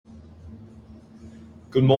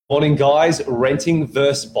Good morning, guys. Renting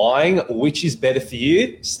versus buying. Which is better for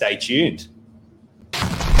you? Stay tuned.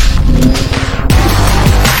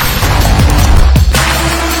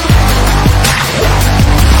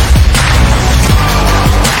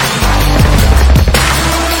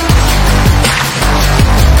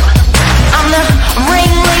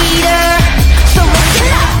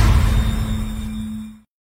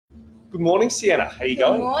 Good morning, Sienna. How you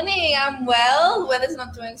going? Good morning. I'm well. The weather's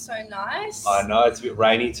not doing so nice. I know, it's a bit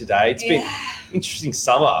rainy today. It's been interesting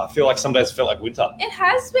summer. I feel like some days felt like winter. It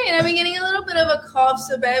has been. I've been getting a little bit of a cough,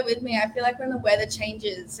 so bear with me. I feel like when the weather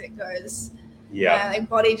changes, it goes. Yeah. My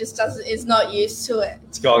body just is not used to it.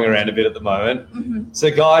 It's going around a bit at the moment. Mm-hmm.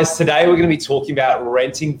 So, guys, today we're going to be talking about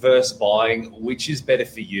renting versus buying. Which is better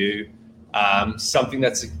for you? Something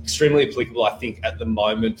that's extremely applicable, I think, at the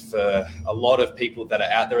moment for a lot of people that are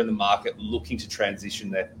out there in the market looking to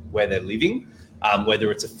transition where they're living, whether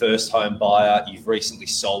it's a first home buyer, you've recently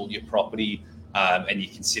sold your property, and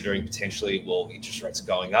you're considering potentially, well, interest rates are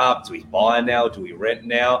going up. Do we buy now? Do we rent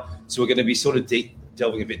now? So we're going to be sort of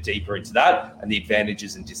delving a bit deeper into that and the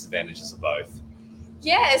advantages and disadvantages of both.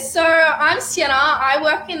 Yeah, so I'm Sienna. I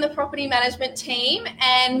work in the property management team,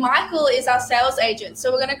 and Michael is our sales agent.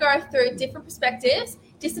 So we're going to go through different perspectives,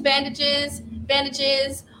 disadvantages,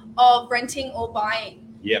 advantages of renting or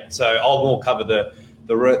buying. Yep. So I'll cover the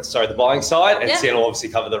buying side, and Sienna will obviously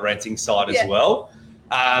cover the renting side as well.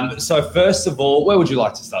 So first of all, where would you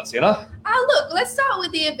like to start, Sienna? Look, let's start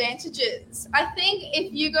with the advantages. I think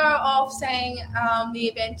if you go off saying the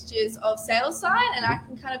advantages of sales side, and I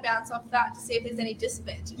can kind of bounce off that to see if there's any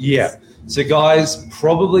disadvantages. Yeah. So guys,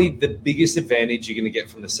 probably the biggest advantage you're going to get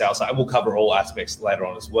from the sales side, and we'll cover all aspects later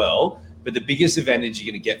on as well, but the biggest advantage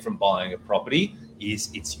you're going to get from buying a property is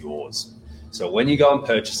it's yours. So when you go and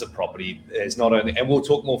purchase a property, there's not only, and we'll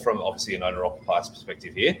talk more from obviously an owner-occupier's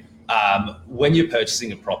perspective here, when you're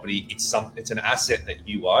purchasing a property, it's an asset that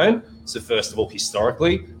you own. So first of all,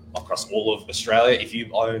 historically, across all of Australia, if you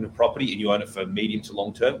own a property and you own it for medium to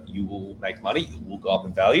long term, you will make money. It will go up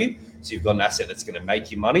in value. So you've got an asset that's going to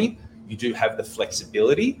make you money. You do have the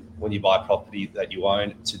flexibility when you buy property that you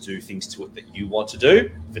own to do things to it that you want to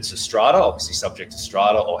do. If it's a strata, obviously subject to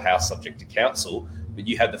strata, or house subject to council, but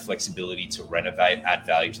you have the flexibility to renovate, add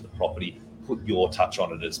value to the property, put your touch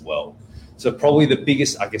on it as well. So probably the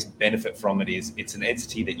biggest, I guess, benefit from it is it's an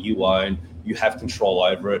entity that you own, you have control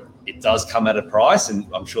over it. It does come at a price, and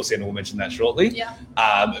I'm sure Sienna will mention that shortly. Yeah.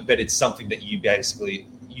 But it's something that you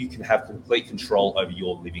can have complete control over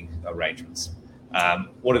your living arrangements.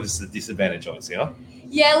 What is the disadvantage of it, Sienna?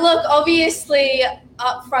 Yeah, look, obviously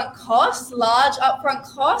upfront costs, large upfront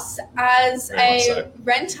costs. As a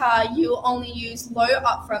renter, you only use low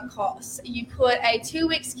upfront costs. You put a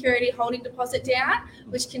 2-week security holding deposit down,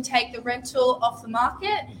 which can take the rental off the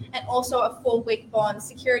market, and also a 4-week bond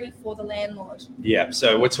security for the landlord. Yeah,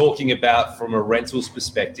 so we're talking about from a rentals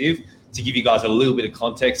perspective, to give you guys a little bit of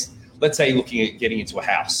context, let's say you're looking at getting into a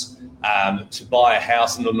house. To buy a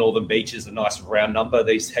house in the Northern Beaches, a nice round number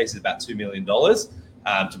these days is about $2 million.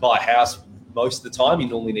 To buy a house, most of the time, you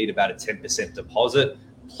normally need about a 10% deposit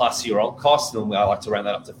plus your on costs. Normally, I like to round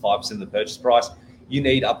that up to 5% of the purchase price. You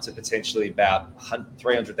need up to potentially about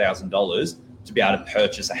 $300,000 to be able to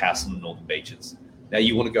purchase a house in the Northern Beaches. Now,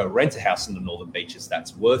 you want to go rent a house in the Northern Beaches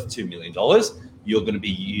that's worth $2 million. You're going to be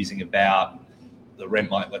using about, the rent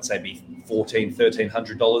might, let's say, be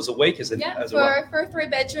 $1,300 a week. For a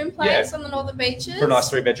 3-bedroom place on the Northern Beaches. For a nice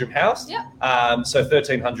 3-bedroom house. Yeah. So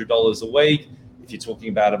 $1,300 a week. If you're talking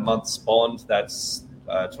about a month's bond, that's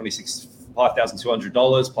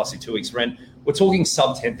 $5,200 plus your 2 weeks rent. We're talking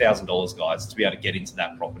sub $10,000, guys, to be able to get into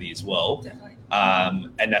that property as well. Definitely.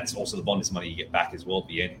 And that's also the bond is money you get back as well at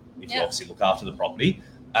the end if you obviously look after the property.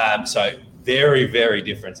 So very, very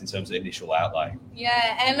different in terms of initial outlay.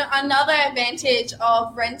 Yeah, and another advantage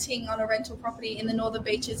of renting on a rental property in the Northern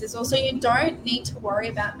Beaches is also you don't need to worry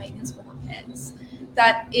about maintenance for repairs.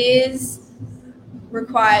 That is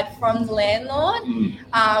required from the landlord.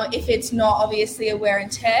 If it's not obviously a wear and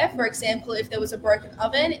tear, for example, if there was a broken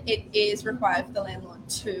oven, it is required for the landlord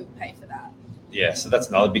to pay for that. Yeah, so that's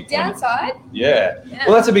another big point. Downside. Yeah.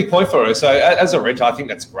 Well, that's a big point for us. So as a renter, I think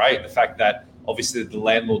that's great. The fact that obviously the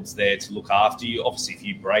landlord's there to look after you. Obviously, if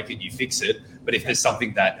you break it, you fix it. But if there's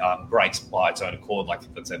something that breaks by its own accord, like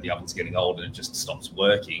let's say the oven's getting old and it just stops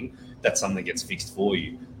working, that's something that gets fixed for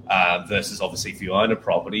you. Versus obviously if you own a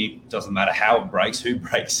property, doesn't matter how it breaks, who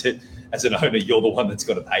breaks it. As an owner, you're the one that's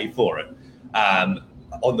got to pay for it.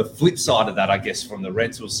 On the flip side of that, I guess from the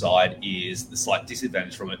rental side is the slight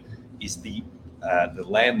disadvantage from it is the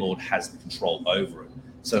landlord has the control over it.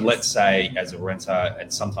 So let's say as a renter,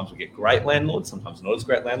 and sometimes we get great landlords, sometimes not as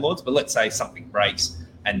great landlords, but let's say something breaks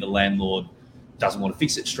and the landlord doesn't want to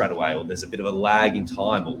fix it straight away, or there's a bit of a lag in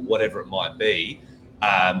time, or whatever it might be.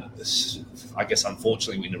 I guess,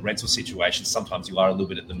 unfortunately, in a rental situation, sometimes you are a little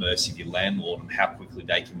bit at the mercy of your landlord and how quickly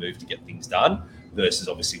they can move to get things done, versus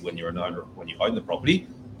obviously when you're an owner, when you own the property,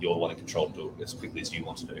 you're the one in control to do it as quickly as you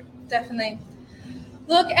want to do. Definitely.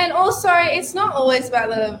 Look, and also it's not always about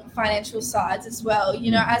the financial sides as well.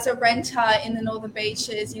 You know, as a renter in the Northern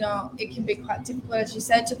Beaches, you know, it can be quite difficult, as you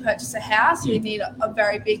said, to purchase a house. You need a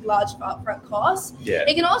very big, large upfront cost. Yeah.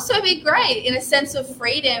 It can also be great in a sense of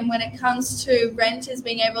freedom when it comes to renters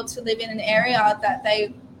being able to live in an area that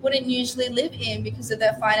they wouldn't usually live in because of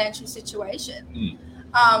their financial situation.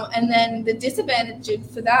 And then the disadvantage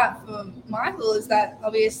for that, for Michael, is that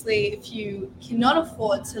obviously if you cannot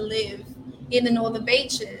afford to live in the Northern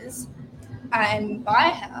Beaches and buy a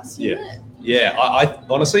house, I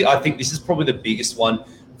honestly, I think this is probably the biggest one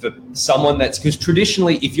for someone that's, because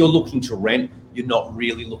traditionally, if you're looking to rent, you're not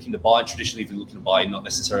really looking to buy. And traditionally, if you're looking to buy, you're not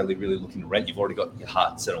necessarily really looking to rent. You've already got your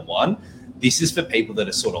heart set on one. This is for people that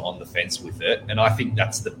are sort of on the fence with it. And I think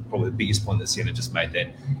that's probably the biggest point that Sienna just made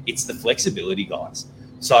then. It's the flexibility, guys.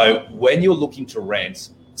 So when you're looking to rent,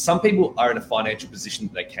 some people are in a financial position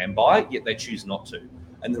that they can buy, yet they choose not to.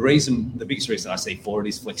 And the biggest reason I see for it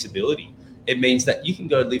is flexibility. It means that you can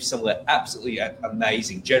go live somewhere absolutely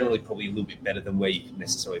amazing, generally probably a little bit better than where you can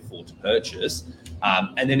necessarily afford to purchase.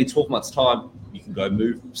 And then in 12 months' time, you can go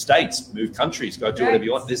move states, move countries, go do whatever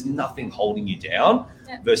you want. There's nothing holding you down.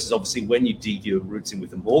 Versus obviously when you dig your roots in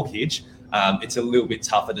with a mortgage, it's a little bit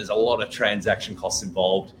tougher. There's a lot of transaction costs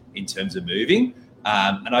involved in terms of moving.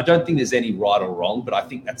 And I don't think there's any right or wrong, but I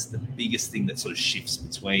think that's the biggest thing that sort of shifts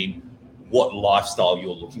between what lifestyle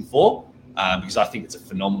you're looking for, because I think it's a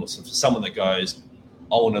phenomenal. So for someone that goes,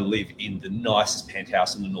 I want to live in the nicest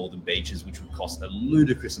penthouse in the Northern Beaches, which would cost a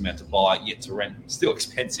ludicrous amount to buy, yet to rent, still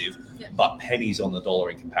expensive, but pennies on the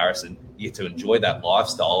dollar in comparison, you get to enjoy that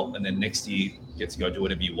lifestyle, and then next year you get to go do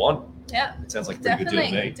whatever you want. Yeah. It sounds like a pretty good deal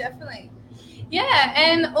to me. Definitely. Yeah,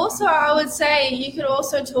 and also I would say you could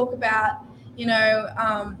also talk about, you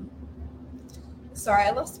know, sorry,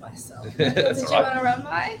 I lost myself. Did you want to run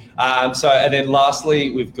by? And then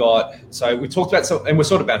lastly, we talked about some, and we're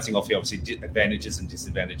sort of bouncing off here, obviously, advantages and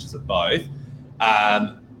disadvantages of both.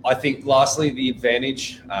 I think lastly, the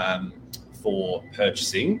advantage for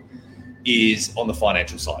purchasing is on the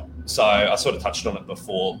financial side. So I sort of touched on it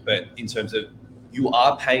before, but in terms of you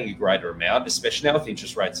are paying a greater amount, especially now with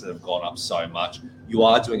interest rates that have gone up so much, you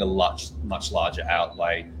are doing a much larger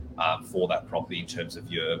outlay for that property in terms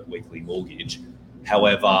of your weekly mortgage.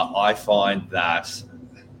 However, I find that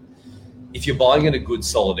if you're buying in a good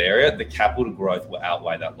solid area, the capital growth will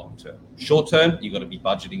outweigh that long term. Short term, you've got to be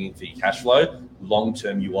budgeting in for your cash flow. Long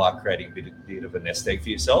term, you are creating a bit of a nest egg for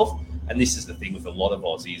yourself. And this is the thing with a lot of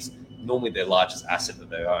Aussies. Normally their largest asset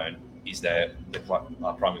that they own is their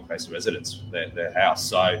primary place of residence, their house.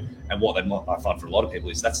 So, and what I find for a lot of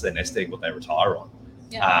people is that's their nest egg, what they retire on.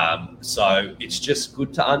 So it's just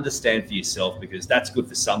good to understand for yourself, because that's good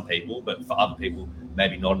for some people, but for other people,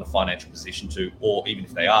 maybe not in a financial position to, or even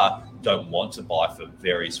if they are, don't want to buy for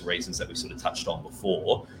various reasons that we sort of touched on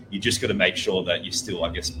before. You just got to make sure that you're still, I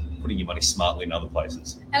guess, putting your money smartly in other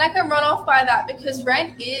places. And I can run off by that because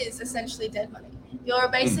rent is essentially dead money. You're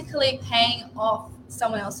basically paying off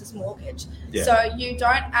someone else's mortgage. So you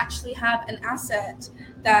don't actually have an asset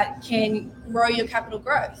that can grow your capital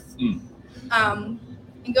growth.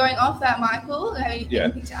 And going off that, Michael, have you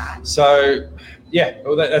anything to add? So,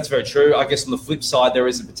 well, that's very true. I guess on the flip side, there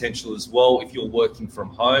is a potential as well. If you're working from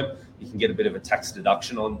home, you can get a bit of a tax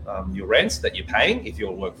deduction on your rents that you're paying if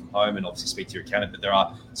you're working from home, and obviously speak to your accountant. But there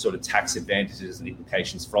are sort of tax advantages and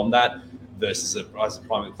implications from that versus as a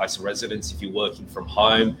primary place of residence. If you're working from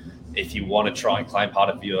home, if you want to try and claim part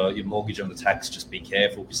of your mortgage on the tax, just be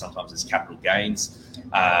careful, because sometimes there's capital gains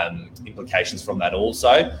implications from that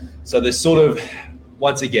also. So there's sort of,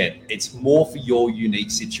 once again, it's more for your unique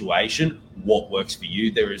situation, what works for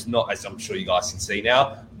you. There is not, as I'm sure you guys can see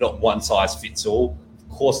now, not one size fits all. Of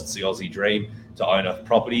course, it's the Aussie dream to own a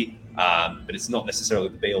property, but it's not necessarily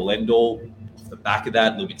the be all end all. Off the back of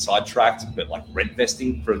that, a little bit sidetracked, but like rent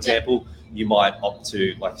vesting, for example, you might opt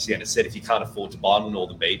to, like Sienna said, if you can't afford to buy on the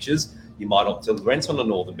Northern Beaches, you might opt to rent on the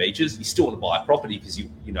Northern Beaches. You still want to buy a property because you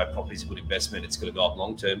know property's a good investment. It's going to go up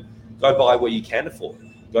long term. Go buy where you can afford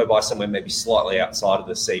it. Go buy somewhere maybe slightly outside of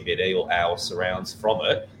the CBD or our surrounds from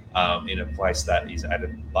it, in a place that is at a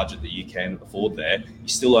budget that you can afford there. You're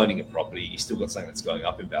still owning a property. You still got something that's going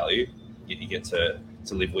up in value. You get to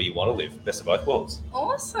live where you want to live. Best of both worlds.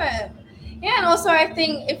 Awesome. Yeah, and also I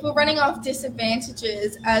think if we're running off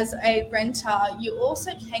disadvantages as a renter, you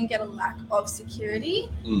also can get a lack of security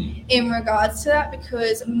in regards to that,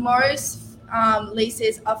 because most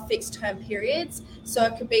leases are fixed term periods. So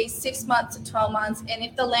it could be 6 months to 12 months. And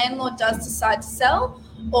if the landlord does decide to sell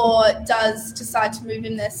or does decide to move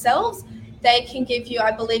in themselves, they can give you,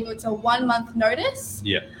 I believe it's a 1 month notice.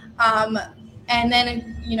 Yeah. And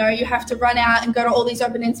then, you have to run out and go to all these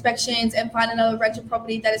open inspections and find another rental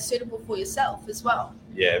property that is suitable for yourself as well.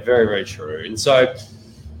 Yeah, very, very true. And so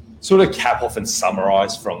sort of cap off and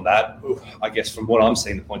summarize from that, I guess from what I'm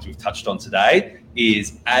seeing, the points we've touched on today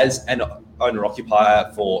is, as an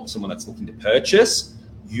owner-occupier for someone that's looking to purchase,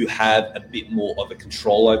 you have a bit more of a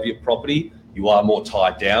control over your property. You are more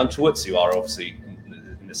tied down to it. So you are obviously,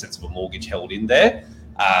 in the sense of a mortgage, held in there.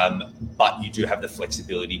 But you do have the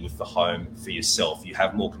flexibility with the home for yourself. You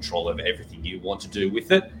have more control over everything you want to do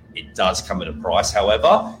with it. It does come at a price,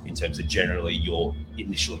 however, in terms of generally your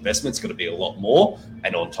initial investment's going to be a lot more.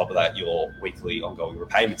 And on top of that, your weekly ongoing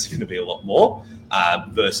repayments are going to be a lot more.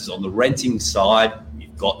 Versus on the renting side,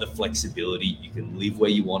 you've got the flexibility. You can live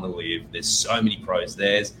where you want to live. There's so many pros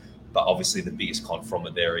there. But obviously the biggest con from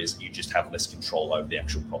it there is you just have less control over the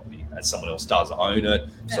actual property, as someone else does own it.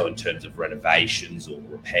 Yeah. So in terms of renovations or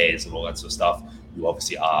repairs and all that sort of stuff, you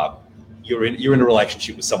obviously you're in a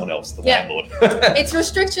relationship with someone else, the landlord. It's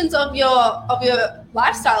restrictions of your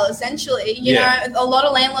lifestyle, essentially. You know, a lot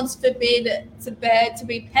of landlords forbid to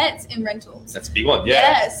be pets in rentals. That's a big one,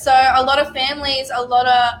 yeah. So a lot of families, a lot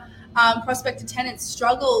of prospective tenants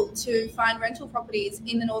struggle to find rental properties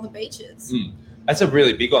in the Northern Beaches. That's a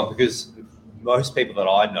really big one, because most people that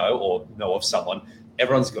I know or know of someone,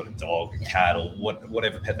 everyone's got a dog, a cat, or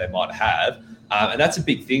whatever pet they might have. And that's a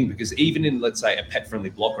big thing, because even in, let's say, a pet-friendly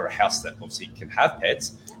block or a house that obviously can have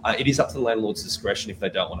pets, it is up to the landlord's discretion if they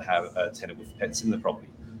don't want to have a tenant with pets in the property.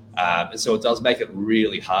 And so it does make it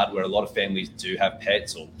really hard, where a lot of families do have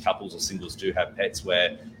pets, or couples or singles do have pets,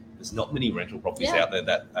 where there's not many rental properties out there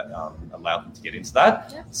that allow them to get into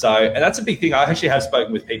that. So, and that's a big thing. I actually have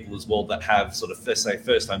spoken with people as well that have sort of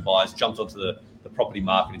first-home buyers jumped onto the property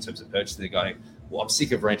market in terms of purchasing. They're going, well, I'm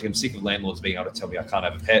sick of renting. I'm sick of landlords being able to tell me I can't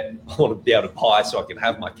have a pet. I want to be able to buy so I can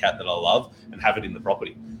have my cat that I love and have it in the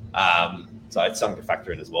property. So it's something to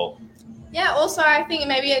factor in as well. Yeah, also I think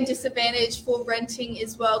maybe a disadvantage for renting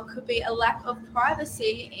as well could be a lack of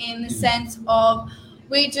privacy, in the sense of,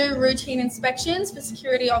 we do routine inspections for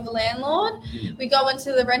security of the landlord. We go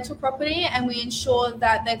into the rental property and we ensure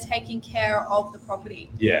that they're taking care of the property.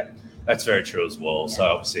 Yeah, that's very true as well. Yeah. So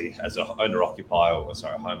obviously, as a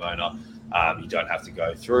homeowner, you don't have to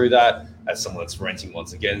go through that. As someone that's renting,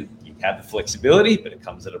 once again, you have the flexibility, but it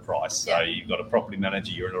comes at a price. So you've got a property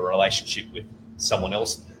manager, you're in a relationship with someone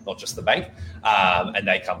else, not just the bank, and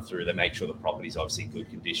they come through, they make sure the property's obviously in good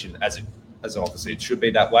condition, as obviously it should be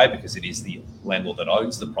that way, because it is the landlord that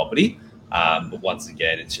owns the property. But once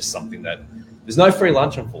again, it's just something that there's no free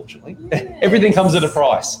lunch, unfortunately. Yes. Everything comes at a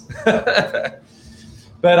price.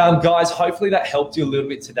 But guys, hopefully that helped you a little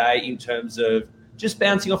bit today in terms of just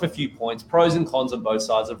bouncing off a few points, pros and cons on both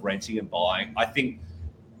sides of renting and buying. I think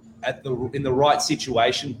in the right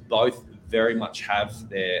situation, both very much have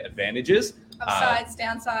their advantages. Upsides,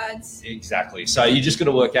 downsides. Exactly. So you just got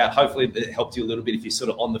to work out. Hopefully it helped you a little bit if you're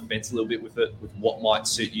sort of on the fence a little bit with it, with what might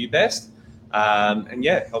suit you best. And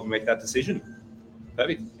help you make that decision.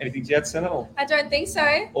 Perfect. Anything to add, Senna? I don't think so.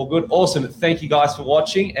 All good. Awesome. Thank you guys for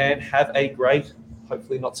watching, and have a great,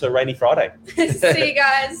 hopefully not so rainy Friday. See you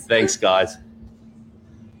guys. Thanks, guys.